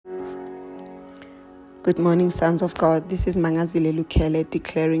Good morning, sons of God. This is Mangazile Lukele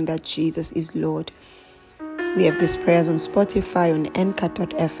declaring that Jesus is Lord. We have these prayers on Spotify, on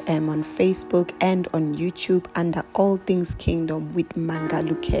Anchor.fm, on Facebook, and on YouTube under All Things Kingdom with Manga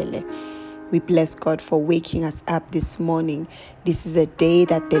Lukele. We bless God for waking us up this morning. This is a day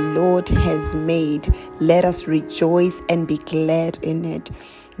that the Lord has made. Let us rejoice and be glad in it.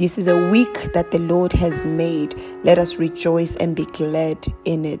 This is a week that the Lord has made. Let us rejoice and be glad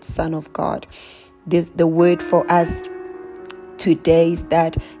in it, Son of God. The word for us today is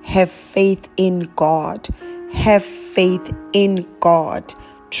that have faith in God. Have faith in God.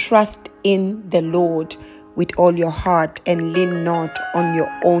 Trust in the Lord with all your heart and lean not on your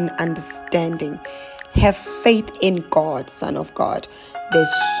own understanding. Have faith in God, Son of God.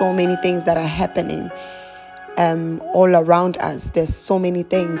 There's so many things that are happening all around us. There's so many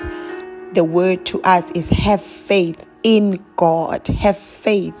things. The word to us is have faith in God. Have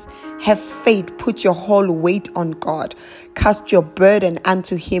faith. Have faith. Put your whole weight on God. Cast your burden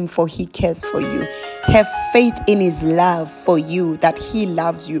unto Him, for He cares for you. Have faith in His love for you, that He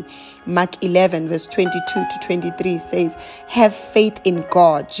loves you. Mark 11 verse 22 to 23 says, have faith in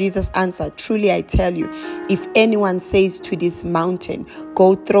God. Jesus answered, truly I tell you, if anyone says to this mountain,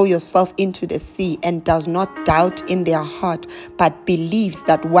 go throw yourself into the sea, and does not doubt in their heart, but believes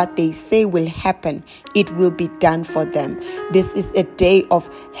that what they say will happen, it will be done for them. This is a day of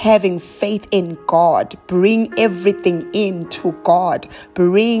having faith in God. Bring everything into God.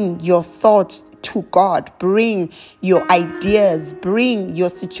 Bring your thoughts to God. Bring your ideas, bring your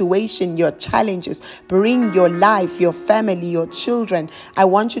situation, your challenges, bring your life, your family, your children. I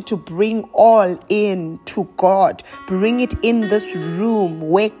want you to bring all in to God. Bring it in this room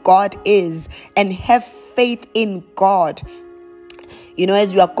where God is, and have faith in God. You know,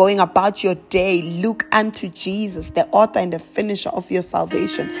 as you are going about your day, look unto Jesus, the author and the finisher of your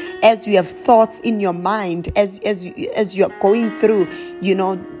salvation. As you have thoughts in your mind, as you are going through,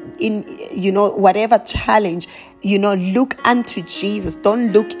 whatever challenge, look unto Jesus.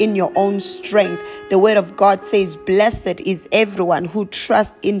 Don't look in your own strength. The word of God says, blessed is everyone who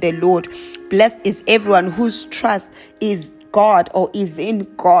trusts in the Lord. Blessed is everyone whose trust is God or is in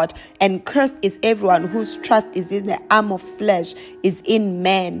God, and cursed is everyone whose trust is in the arm of flesh, is in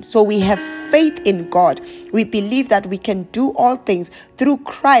man. So we have faith in God. We believe that we can do all things through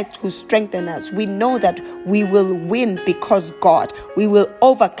Christ who strengthens us. We know that we will win because God. We will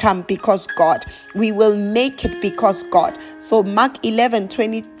overcome because God. We will make it because God. So Mark 11,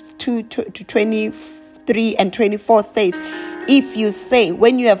 22 to 23 and 24 says, if you say,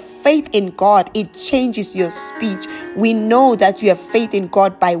 when you have faith in God, it changes your speech. We know that you have faith in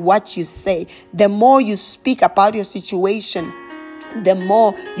God by what you say. The more you speak about your situation, the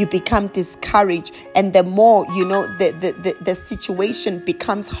more you become discouraged, and the more the situation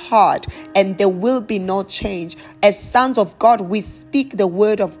becomes hard, and there will be no change. As sons of God, we speak the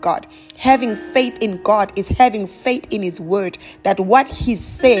word of God. Having faith in God is having faith in His word, that what He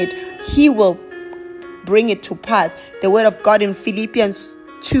said, He will bring it to pass. The word of God in Philippians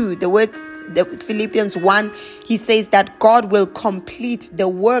 2, Philippians 1, He says that God will complete the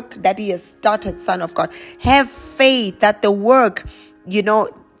work that He has started, Son of God. Have faith that the work,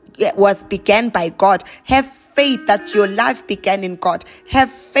 was began by God. Have faith that your life began in God.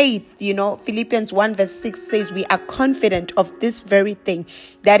 Have faith, Philippians 1 verse 6 says, we are confident of this very thing,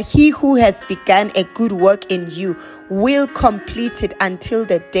 that He who has begun a good work in you will complete it until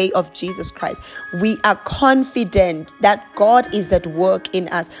the day of Jesus Christ. We are confident that God is at work in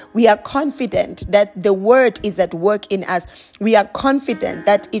us. We are confident that the word is at work in us. We are confident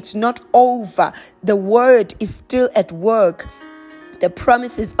that it's not over. The word is still at work. The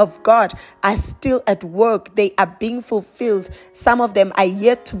promises of God are still at work. They are being fulfilled. Some of them are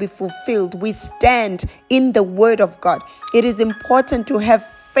yet to be fulfilled. We stand in the word of God. It is important to have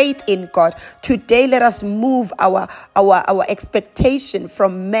faith in God. Today, let us move our expectation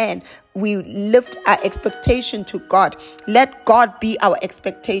from man. We lift our expectation to God. Let God be our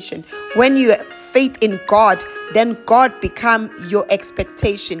expectation. When you have faith in God, then God become your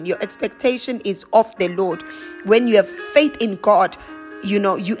expectation. Your expectation is of the Lord. When you have faith in God,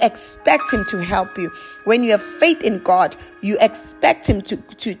 you expect Him to help you. When you have faith in God, you expect Him to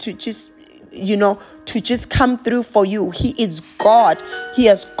just come through for you. He is God. He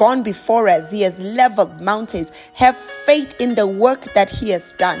has gone before us. He has leveled mountains. Have faith in the work that He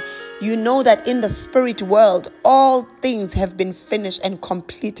has done. You know that in the spirit world, all things have been finished and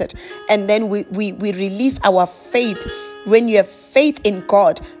completed. And then we release our faith. When you have faith in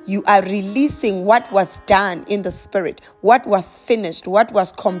God, you are releasing what was done in the spirit, what was finished, what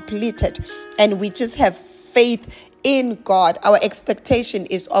was completed. And we just have faith in God. Our expectation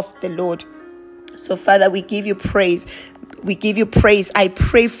is of the Lord. So, Father, we give you praise. We give you praise. I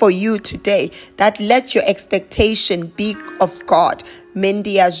pray for you today that let your expectation be of God.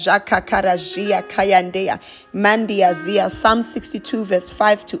 Mendia Jaka Karajia Kayandea Mandia Zia. Psalm 62 verse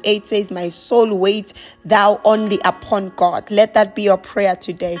 5-8 says, my soul waits thou only upon God. Let that be your prayer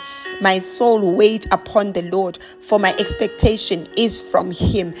today. My soul wait upon the Lord, for my expectation is from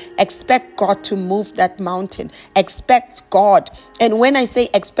him. Expect God to move that mountain. Expect God. And when I say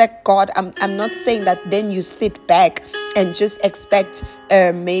expect God, I'm not saying that then you sit back and just expect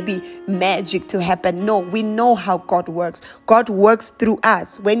maybe magic to happen. No, we know how God works. God works through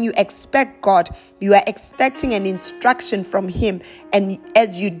us. When you expect God, you are expecting an instruction from him. And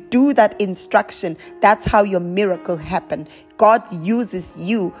as you do that instruction, that's how your miracle happen. God uses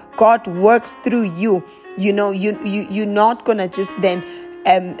you. God works through you. You know, you're not gonna just then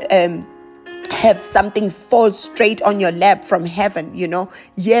have something fall straight on your lap from heaven, you know.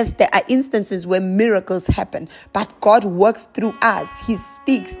 Yes, there are instances where miracles happen, but God works through us. He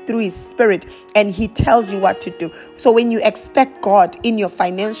speaks through his spirit and he tells you what to do. So when you expect God in your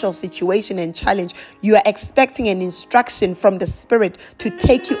financial situation and challenge, you are expecting an instruction from the spirit to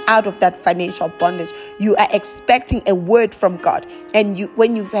take you out of that financial bondage. You are expecting a word from God. And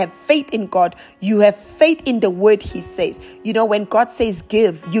when you have faith in God, you have faith in the word he says. You know, when God says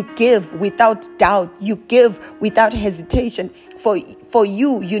give, you give without doubt. You give without hesitation. For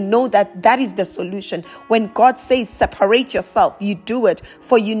you, you know that is the solution. When God says separate yourself, you do it.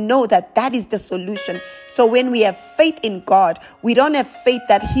 For you know that is the solution. So when we have faith in God, we don't have faith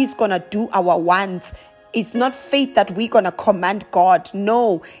that he's going to do our wants. It's not faith that we're going to command God.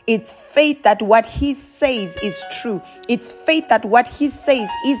 No, it's faith that what he says is true. It's faith that what he says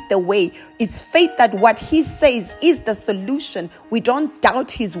is the way. It's faith that what he says is the solution. We don't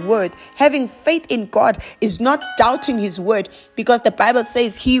doubt his word. Having faith in God is not doubting his word, because the Bible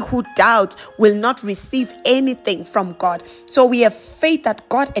says he who doubts will not receive anything from God. So we have faith that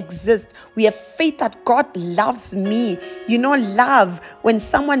God exists. We have faith that God loves me. You know, love, when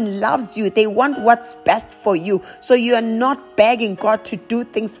someone loves you, they want what's best for you. So you are not begging God to do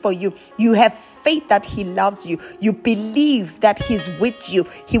things for you. You have faith that he loves you. You believe that he's with you.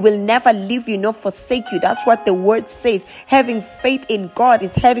 He will never leave you nor forsake you. That's what the word says. Having faith in God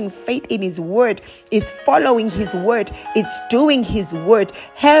is having faith in his word, is following his word, it's doing his word.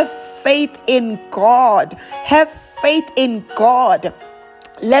 Have faith in God. Have faith in God.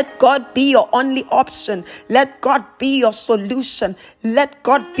 Let God be your only option. Let God be your solution. Let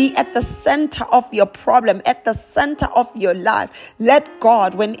God be at the center of your problem, at the center of your life. Let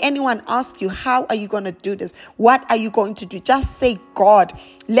God, when anyone asks you, how are you going to do this? What are you going to do? Just say God.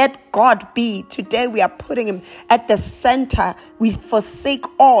 Let God be. Today we are putting him at the center. We forsake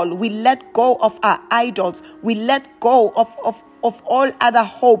all. We let go of our idols. We let go of all other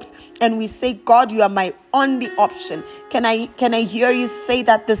hopes, and we say, God, you are my only option. Can I hear you say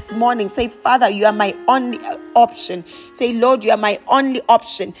that this morning? Say, Father, you are my only option. Say, Lord, you are my only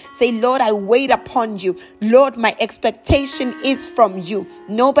option. Say, Lord, I wait upon you. Lord, my expectation is from you.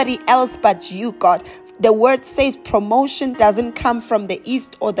 Nobody else but you, God. The word says promotion doesn't come from the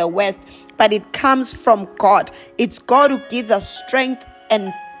east or the west, but it comes from God. It's God who gives us strength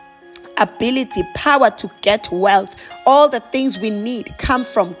and ability, power to get wealth. All the things we need come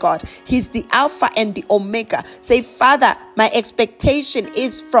from God. He's the Alpha and the Omega. Say, Father, my expectation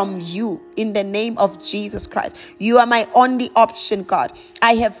is from you in the name of Jesus Christ. You are my only option, God.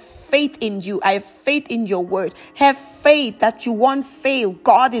 I have faith in you. I have faith in your word. Have faith that you won't fail.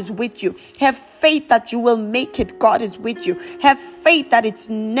 God is with you. Have faith that you will make it. God is with you. Have faith that it's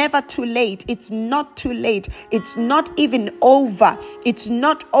never too late. It's not too late. It's not even over. It's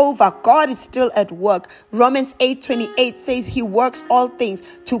not over. God is still at work. Romans 8:28 says he works all things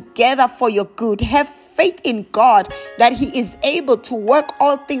together for your good. Have faith in God that he is able to work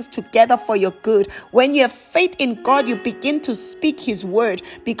all things together for your good. When you have faith in God, you begin to speak his word,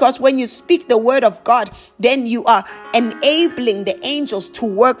 because when you speak the word of God, then you are enabling the angels to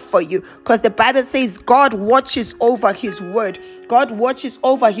work for you, because the Bible says God watches over his word. God watches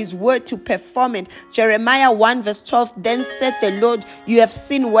over his word to perform it. Jeremiah 1 verse 12, then said the Lord, you have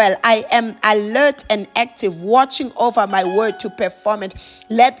seen well. I am alert and active, watching over my word to perform it.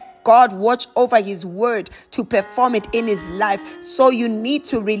 Let God watch over his word to perform it in his life. So you need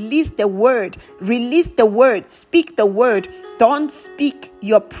to release the word. Release the word. Speak the word. Don't speak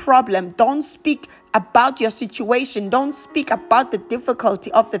your problem. Don't speak about your situation. Don't speak about the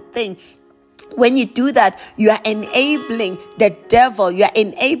difficulty of the thing. When you do that, you are enabling the devil, you are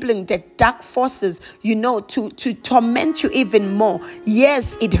enabling the dark forces, to torment you even more.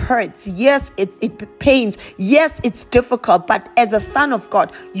 Yes, it hurts. Yes, it pains. Yes, it's difficult. But as a son of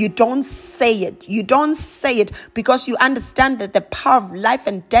God, you don't say it. You don't say it because you understand that the power of life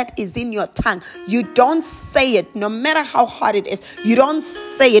and death is in your tongue. You don't say it, no matter how hard it is. You don't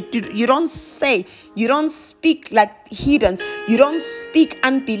say it. You don't speak like heathens. You don't speak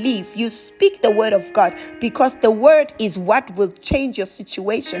unbelief. You speak the word of God, because the word is what will change your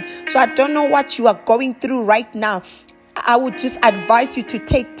situation. So I don't know what you are going through right now. I would just advise you to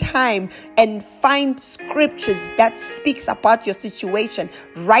take time and find scriptures that speaks about your situation.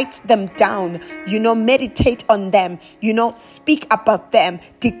 Write them down, meditate on them, speak about them,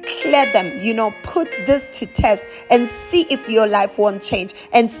 declare them, put this to test and see if your life won't change,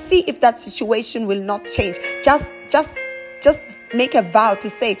 and see if that situation will not change. Just make a vow to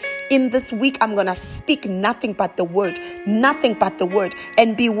say, in this week, I'm going to speak nothing but the word,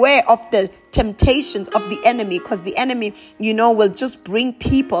 and beware of the temptations of the enemy, because the enemy, will just bring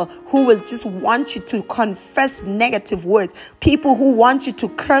people who will just want you to confess negative words, people who want you to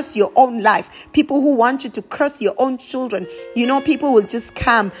curse your own life, people who want you to curse your own children. People will just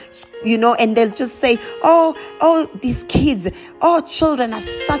come, and they'll just say, oh, these kids, children are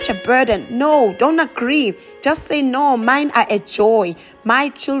such a burden. No, don't agree. Just say, no, mine are a joy. My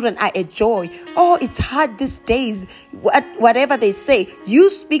children are a joy. Oh, it's hard these days. Whatever they say, you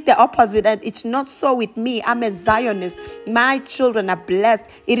speak the opposite, and it's not so with me. I'm a Zionist. My children are blessed.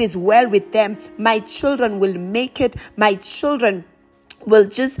 It is well with them. My children will make it. My children will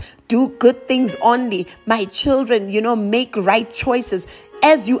just do good things only. My children, make right choices.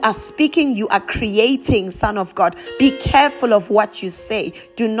 As you are speaking, you are creating, son of God. Be careful of what you say.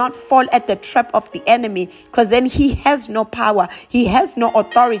 Do not fall at the trap of the enemy, because then he has no power. He has no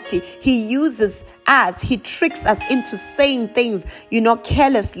authority. He uses us. He tricks us into saying things,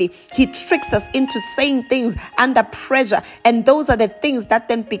 carelessly. He tricks us into saying things under pressure. And those are the things that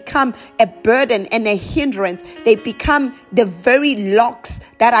then become a burden and a hindrance. They become the very locks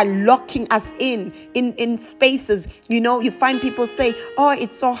that are locking us in spaces. You find people say, oh,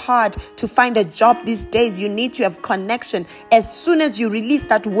 it's so hard to find a job these days. You need to have connection. As soon as you release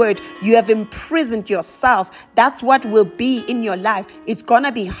that word, you have imprisoned yourself. That's what will be in your life. It's going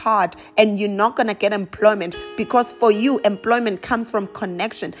to be hard, and you're not going to get employment, because for you, employment comes from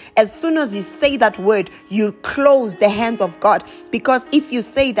connection. As soon as you say that word, you close the hands of God, because if you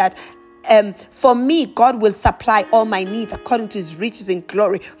say that, for me, God will supply all my needs according to his riches in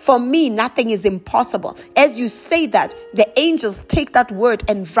glory. For me, nothing is impossible. As you say that, the angels take that word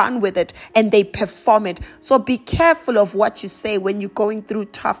and run with it, and they perform it. So be careful of what you say when you're going through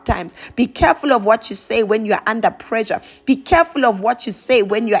tough times. Be careful of what you say when you're under pressure. Be careful of what you say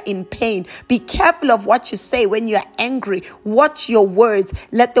when you're in pain. Be careful of what you say when you're angry. Watch your words.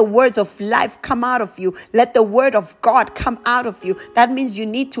 Let the words of life come out of you. Let the word of God come out of you. That means you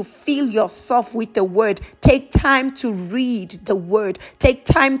need to feel yourself with the word. Take time to read the word. Take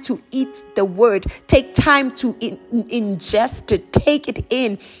time to eat the word. Take time to ingest it. Take it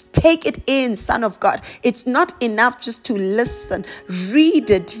in. Take it in, son of God. It's not enough just to listen. Read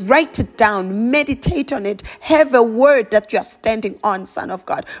it. Write it down. Meditate on it. Have a word that you are standing on, son of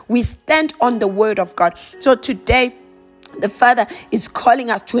God. We stand on the word of God. So today, the Father is calling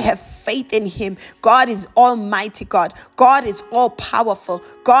us to have faith in him. God is almighty God. God is all powerful.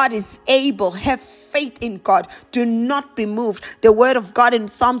 God is able. Have faith in God. Do not be moved. The word of God in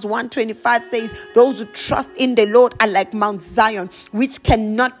Psalms 125 says, those who trust in the Lord are like Mount Zion, which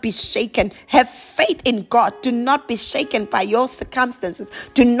cannot be shaken. Have faith in God. Do not be shaken by your circumstances.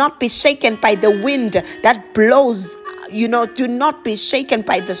 Do not be shaken by the wind that blows. Do not be shaken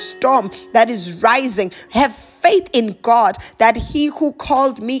by the storm that is rising. Have faith in God that he who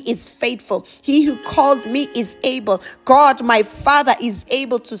called me is faithful. He who called me is able. God, my Father, is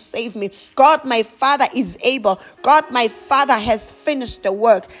able to save me. God, my Father, is able. God, my Father, has finished the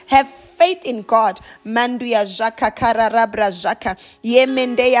work. Have faith in God. Manduya jaka kararabra jaka.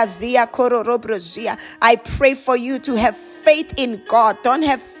 Yemendeya zia kororobrojia. I pray for you to have faith in God. Don't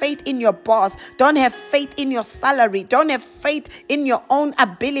have faith in your boss. Don't have faith in your salary. Don't have faith in your own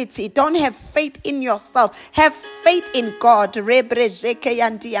ability. Don't have faith in yourself. Have faith in God. Rebrejeke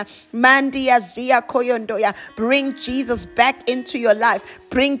yandia. Mandia zia koyondoya. Bring Jesus back into your life.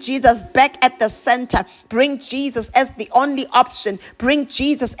 Bring Jesus back at the center. Bring Jesus as the only option. Bring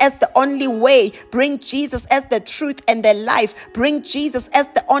Jesus as the only way. Bring Jesus as the truth and the life. Bring Jesus as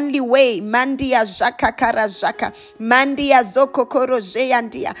the only way. Mandia jaka kara jaka. Mandia zoko koro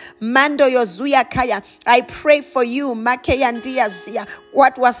jeyandia. Mando yozuya kaya. I pray for you. Makeyandia zia.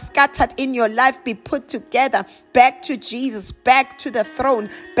 What was scattered in your life be put together. Back to Jesus. Back to the throne.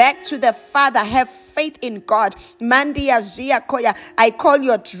 Back to the Father. Have faith in God. Mandia jia koya. I call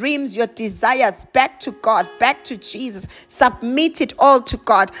your dreams, your desires back to God. Back to Jesus. Submit it all to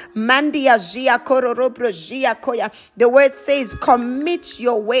God. Mandia jia kororobro jia koya. The word says, commit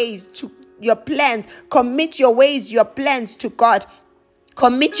your ways to your plans. Commit your ways, your plans to God.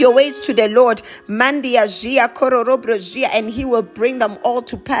 Commit your ways to the Lord. Mandia jia kororobro jia, and He will bring them all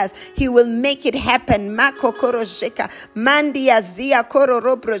to pass. He will make it happen. Mako korosheka. Mandia zia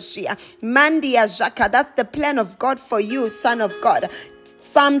kororobro jia. Mandia jaka. That's the plan of God for you, son of God.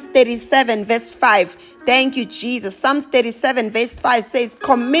 Psalms 37 verse 5. Thank you, Jesus. Psalms 37 verse 5 says,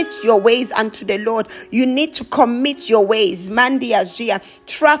 commit your ways unto the Lord. You need to commit your ways. Mandia jia.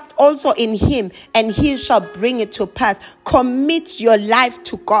 Trust also in Him, and He shall bring it to pass. Commit your life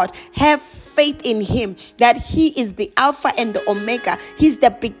to God. Have faith in Him, that He is the Alpha and the Omega. He's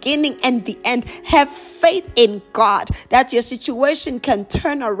the beginning and the end. Have faith in God, that your situation can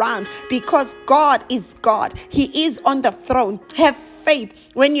turn around, because God is God. He is on the throne. Have faith.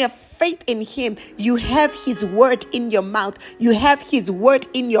 When you have faith in Him, you have His word in your mouth. You have His word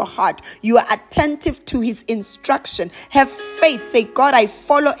in your heart. You are attentive to His instruction. Have faith. Say, God, I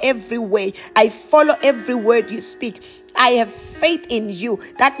follow every way. I follow every word you speak. I have faith in you.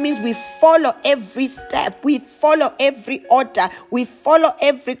 That means we follow every step. We follow every order. We follow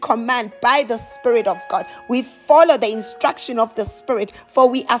every command by the Spirit of God. We follow the instruction of the Spirit, for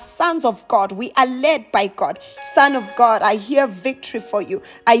we are sons of God. We are led by God. Son of God, I hear victory for you.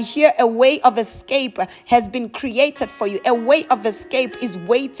 I hear a way of escape has been created for you. A way of escape is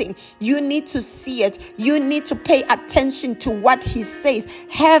waiting. You need to see it. You need to pay attention to what He says.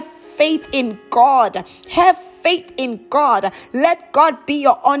 Have faith in God. Have faith in God. Let God be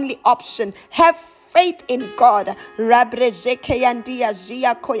your only option. Have faith in God.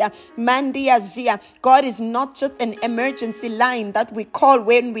 God is not just an emergency line that we call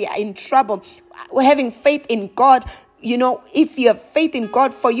when we are in trouble. Having faith in God, if you have faith in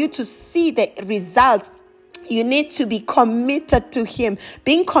God, for you to see the results, you need to be committed to Him.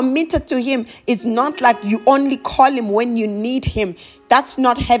 Being committed to Him is not like you only call Him when you need Him. That's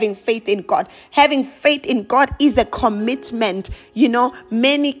not having faith in God. Having faith in God is a commitment.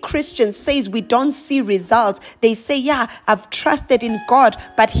 Many Christians say we don't see results. They say, yeah, I've trusted in God,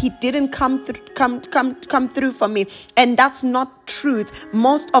 but He didn't come through for me. And that's not truth.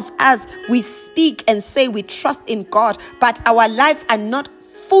 Most of us, we speak and say we trust in God, but our lives are not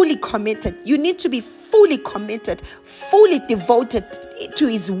fully committed. You need to be fully committed, fully devoted to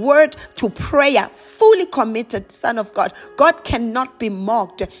His word, to prayer, fully committed, son of God. God cannot be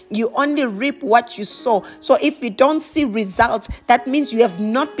mocked. You only reap what you sow. So if you don't see results, that means you have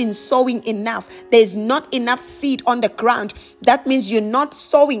not been sowing enough. There's not enough seed on the ground. That means you're not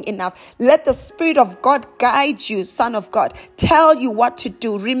sowing enough. Let the Spirit of God guide you, son of God. Tell you what to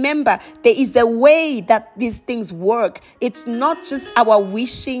do. Remember, there is a way that these things work. It's not just our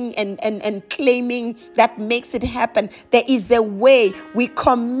wishing and claiming that makes it happen. There is a way. We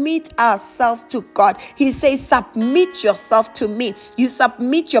commit ourselves to God. He says, submit yourself to me. You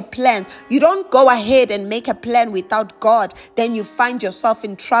submit your plans. You don't go ahead and make a plan without God. Then you find yourself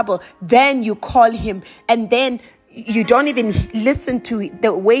in trouble. Then you call Him, and then you don't even listen to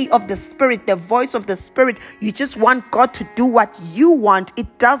the way of the Spirit, the voice of the Spirit. You just want God to do what you want.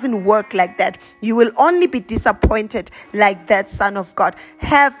 It doesn't work like that. You will only be disappointed like that, son of God.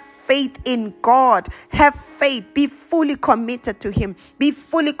 Have faith in God. Have faith. Be fully committed to Him. Be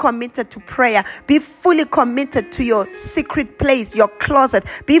fully committed to prayer. Be fully committed to your secret place, your closet.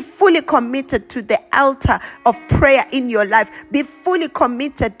 Be fully committed to the altar of prayer in your life. Be fully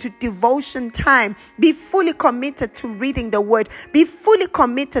committed to devotion time. Be fully committed to reading the word. Be fully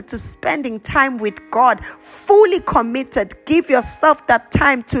committed to spending time with God. Fully committed. Give yourself that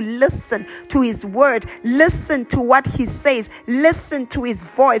time to listen to His word. Listen to what He says. Listen to His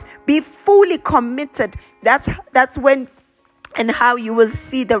voice. Be fully committed. That's when and how you will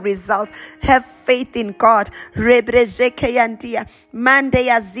see the results. Have faith in God. Have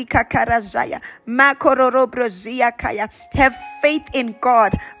faith in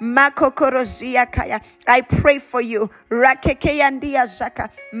God. I pray for you. Rakekeyandia Zaka,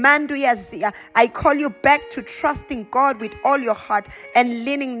 Manduyazia. I call you back to trusting God with all your heart and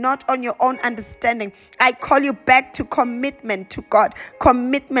leaning not on your own understanding. I call you back to commitment to God,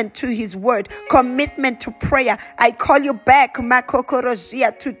 commitment to His word, commitment to prayer. I call you back,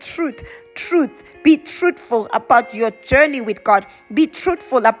 Makokorozia, to truth. Be truthful about your journey with God. Be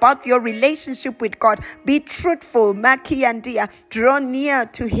truthful about your relationship with God. Be truthful, Maki and Dia. Draw near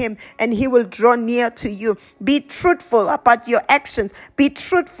to Him and He will draw near to you. Be truthful about your actions. Be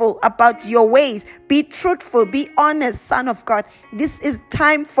truthful about your ways. Be truthful. Be honest, son of God. This is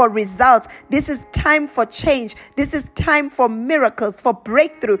time for results. This is time for change. This is time for miracles, for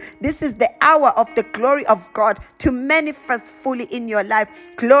breakthrough. This is the hour of the glory of God to manifest fully in your life.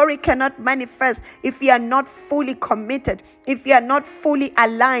 Glory cannot manifest if you are not fully committed, if you are not fully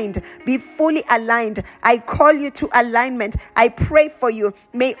aligned. Be fully aligned. I call you to alignment. I pray for you.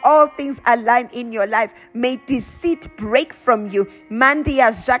 May all things align in your life. May deceit break from you.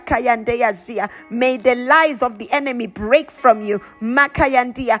 Mandia Zakayandeya Zia. May the lies of the enemy break from you.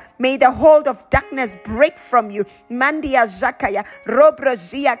 Makayandia. May the hold of darkness break from you. Mandia Zakaya. Robro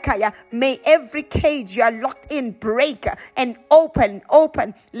Ziakaya. May every cage you are locked in break and open.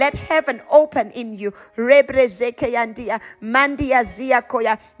 Let heaven open in you. Rebre Zekayandia. Mandia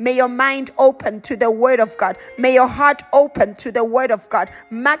Ziakoya. May your mind open to the word of God. May your heart open to the word of God.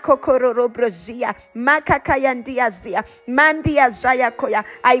 Makokoro Robrozia. Makakayandia Zia. Mandia Zayakoya.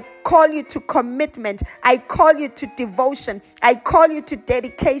 I call you to commitment. I call you to devotion. I call you to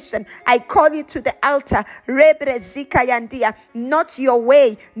dedication. I call you to the altar. Rebre Zikayandia. Not your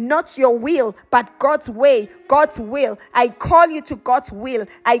way, not your will, but God's way, God's will. I call you to God's will.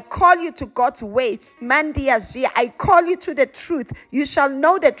 I call you to God's way. Mandia Zia. I call you to the truth. You shall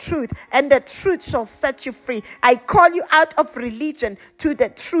know the truth, and the truth shall set you free. I call you out of religion to the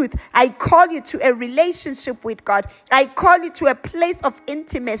truth. I call you to a relationship with God. I call you to a place of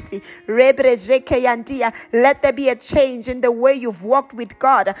intimacy. Let there be a change in the way you've walked with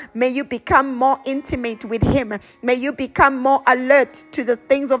God. May you become more intimate with Him. May you become more alert to the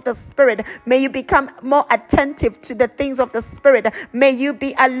things of the Spirit. May you become more attentive to the things of the Spirit. May you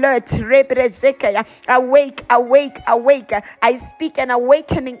be alert. Awake. I speak an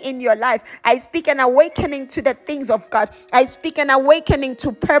awakening in your life. I speak an awakening to the things of God. I speak an awakening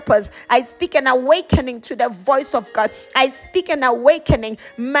to purpose. I speak an awakening to the voice of God. I speak an awakening.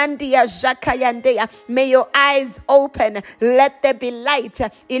 Mandia Zakayandea. May your eyes open. Let there be light.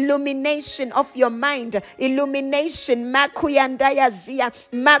 Illumination of your mind. Illumination. Makuyandaya Zia.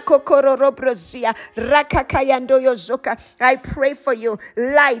 Makokororobrozia. Rakakayandoyo Zoka. I pray for you.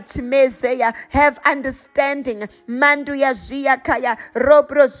 Light. Mezeya. Have understanding. Manduya Zia Kaya.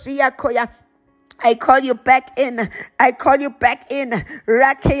 Robrozia Koya. I call you back in.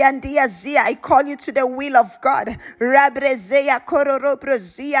 Rakeyandia Zia. I call you to the will of God. Rabrezeya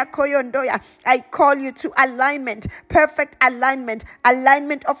Kororobrozia Koyondoya. I call you to alignment. Perfect alignment.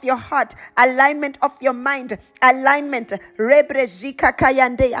 Alignment of your heart. Alignment of your mind. Alignment. Rebrezika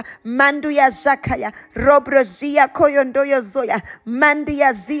Kayandeya. Manduya Zakaya. Robrozia Koyondoyo Zoya.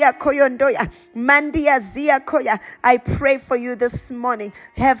 Mandia Zia Koyondoya. Mandia Zia Koya. I pray for you this morning.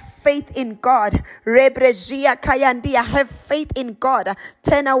 Have faith in God. Rebrezia Kayandia. Have faith in God.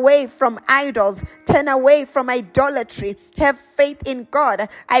 Turn away from idols. Turn away from idolatry. Have faith in God.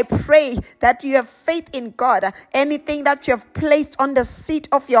 I pray that you have faith in God. Anything that you have placed on the seat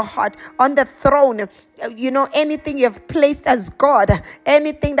of your heart, on the throne, anything you have placed as God,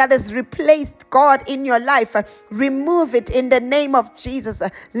 anything that has replaced God in your life, remove it in the name of Jesus.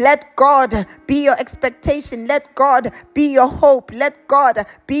 Let God be your expectation. Let God be your hope. Let God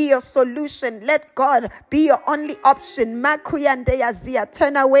be your solution. Let God be your only option. Makuyandeyazia.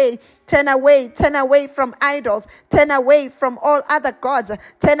 Turn away from idols. Turn away from all other gods.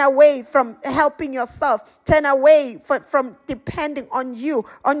 Turn away from helping yourself. Turn away from depending on you,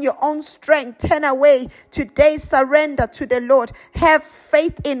 on your own strength. Turn away. Today, surrender to the Lord. Have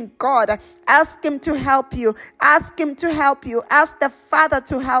faith in God. Ask Him to help you. Ask Him to help you. Ask the Father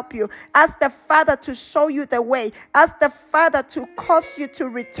to help you. Ask the Father to show you the way. Ask the Father to cause you to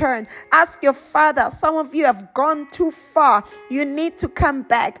return. Ask your Father. Some of you have gone too far. You need to come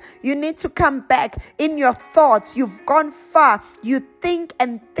back. You need to come back in your thoughts. You've gone far. You think,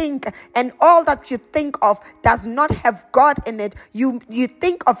 and all that you think of does not have God in it. You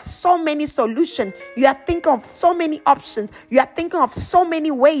think of so many solutions. You are thinking of so many options. You are thinking of so many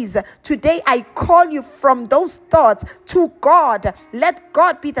ways. Today I call you from those thoughts to God. Let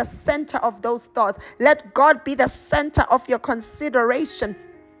God be the center of those thoughts. Let God be the center of your consideration.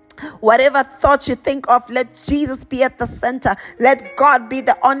 Whatever thoughts you think of, let Jesus be at the center. Let God be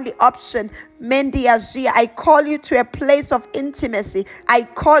the only option. Mendiazia, I call you to a place of intimacy. I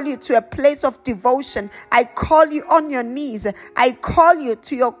call you to a place of devotion. I call you on your knees. I call you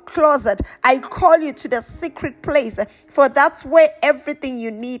to your closet. I call you to the secret place, for that's where everything you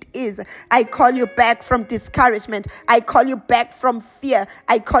need is. I call you back from discouragement. I call you back from fear.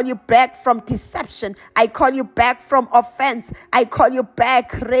 I call you back from deception. I call you back from offense. I call you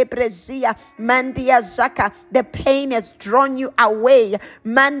back, Rebrezia, Mandia Zaka. The pain has drawn you away.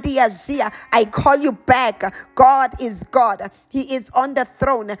 Mandia Zia, I call you back. God is God. He is on the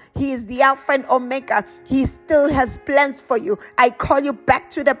throne. He is the Alpha and Omega. He still has plans for you. I call you back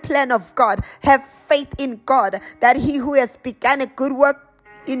to the plan of God. Have faith in God that He who has begun a good work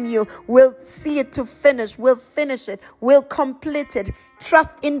in you will see it to finish, will finish it, will complete it.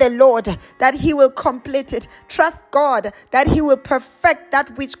 Trust in the Lord that He will complete it. Trust God that He will perfect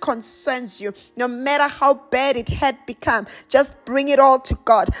that which concerns you. No matter how bad it had become, just bring it all to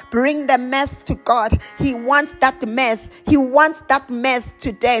God. Bring the mess to God. He wants that mess. He wants that mess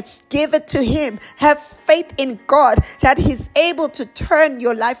today. Give it to Him. Have faith in God that He's able to turn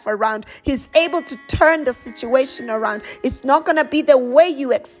your life around. He's able to turn the situation around. It's not going to be the way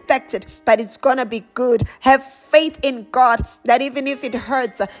you expect it, but it's going to be good. Have faith in God that even if it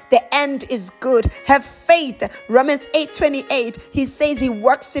hurts, the end is good. Have faith. Romans 8:28, He says He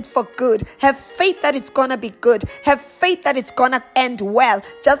works it for good. Have faith that it's gonna be good. Have faith that it's gonna end well.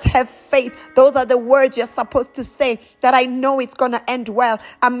 Just have faith. Those are the words you're supposed to say, that I know it's gonna end well.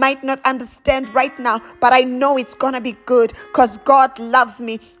 I might not understand right now, but I know it's gonna be good because God loves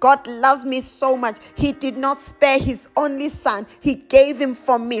me. God loves me so much. He did not spare His only Son. He gave Him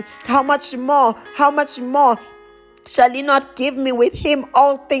for me. How much more shall He not give me with Him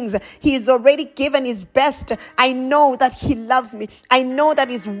all things? He has already given His best. I know that He loves me. I know that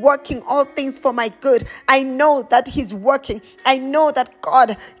He's working all things for my good. I know that He's working. I know that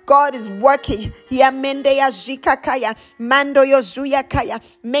God is working.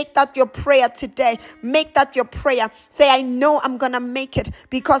 Make that your prayer today. Make that your prayer. Say, I know I'm gonna make it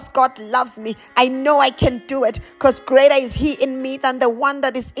because God loves me. I know I can do it because greater is He in me than the one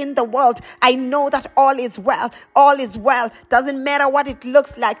that is in the world. I know that all is well. All is well. Doesn't matter what it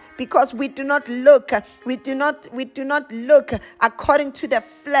looks like, because we do not look according to the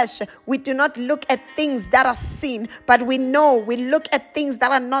flesh. We do not look at things that are seen, but we look at things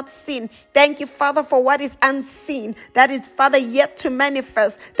that are not seen. Thank you, Father, for what is unseen, that is, Father, yet to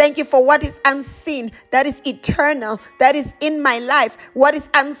manifest. Thank you for what is unseen, that is eternal, that is in my life. What is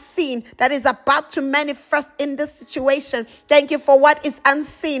unseen, that is about to manifest in this situation. Thank you for what is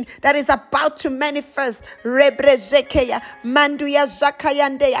unseen, that is about to manifest. Manduya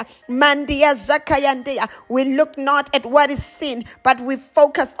Zakayandeya, Mandia Zakayandeya. We look not at what is seen, but we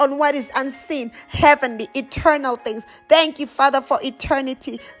focus on what is unseen, heavenly, eternal things. Thank you, Father, for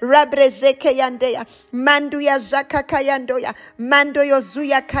eternity. Rabrezekeyandeya, Manduya Zakakayandoya, Mandoyo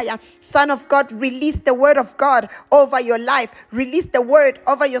Zuyakaya. Son of God, release the word of God over your life. Release the word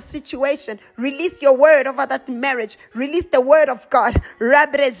over your situation. Release your word over that marriage. Release the word of God.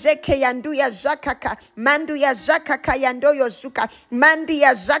 Rabrezekeyanduya Zakaka, Manduya Zakakayandoyo Zuka,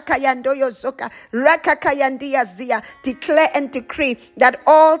 Mandia Zakayandoyo Zuka, Rakakayandia Zia. Declare and decree that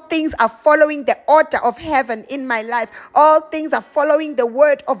all things are following the order of heaven in my life. All things are following the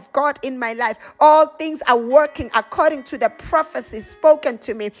word of God in my life. All things are working according to the prophecies spoken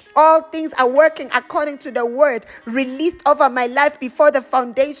to me. All things are working according to the word released over my life before the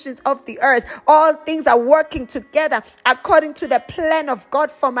foundations of the earth. All things are working together according to the plan of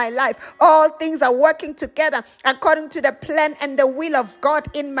God for my life. All things are working together according to the plan and the will of God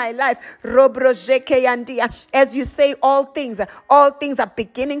in my life. As you say, all things are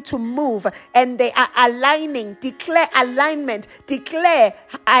beginning to move and they are aligning. Declare alignment. Declare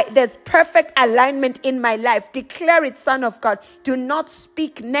there's perfect alignment in my life. Declare it, Son of God. Do not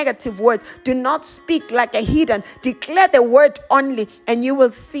speak negative words. Do not speak like a heathen. Declare the word only, and you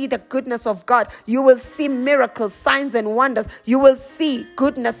will see the goodness of God. You will see miracles, signs, and wonders. You will see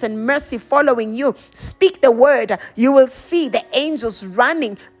goodness and mercy following you. Speak the word. You will see the angels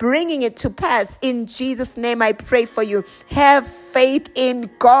running, bringing it to pass. In Jesus' name, I pray for you. Have faith in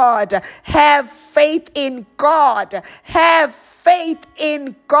God. Have faith in God. Have faith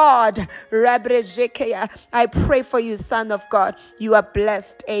in God. I pray for you, Son of God. You are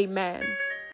blessed. Amen.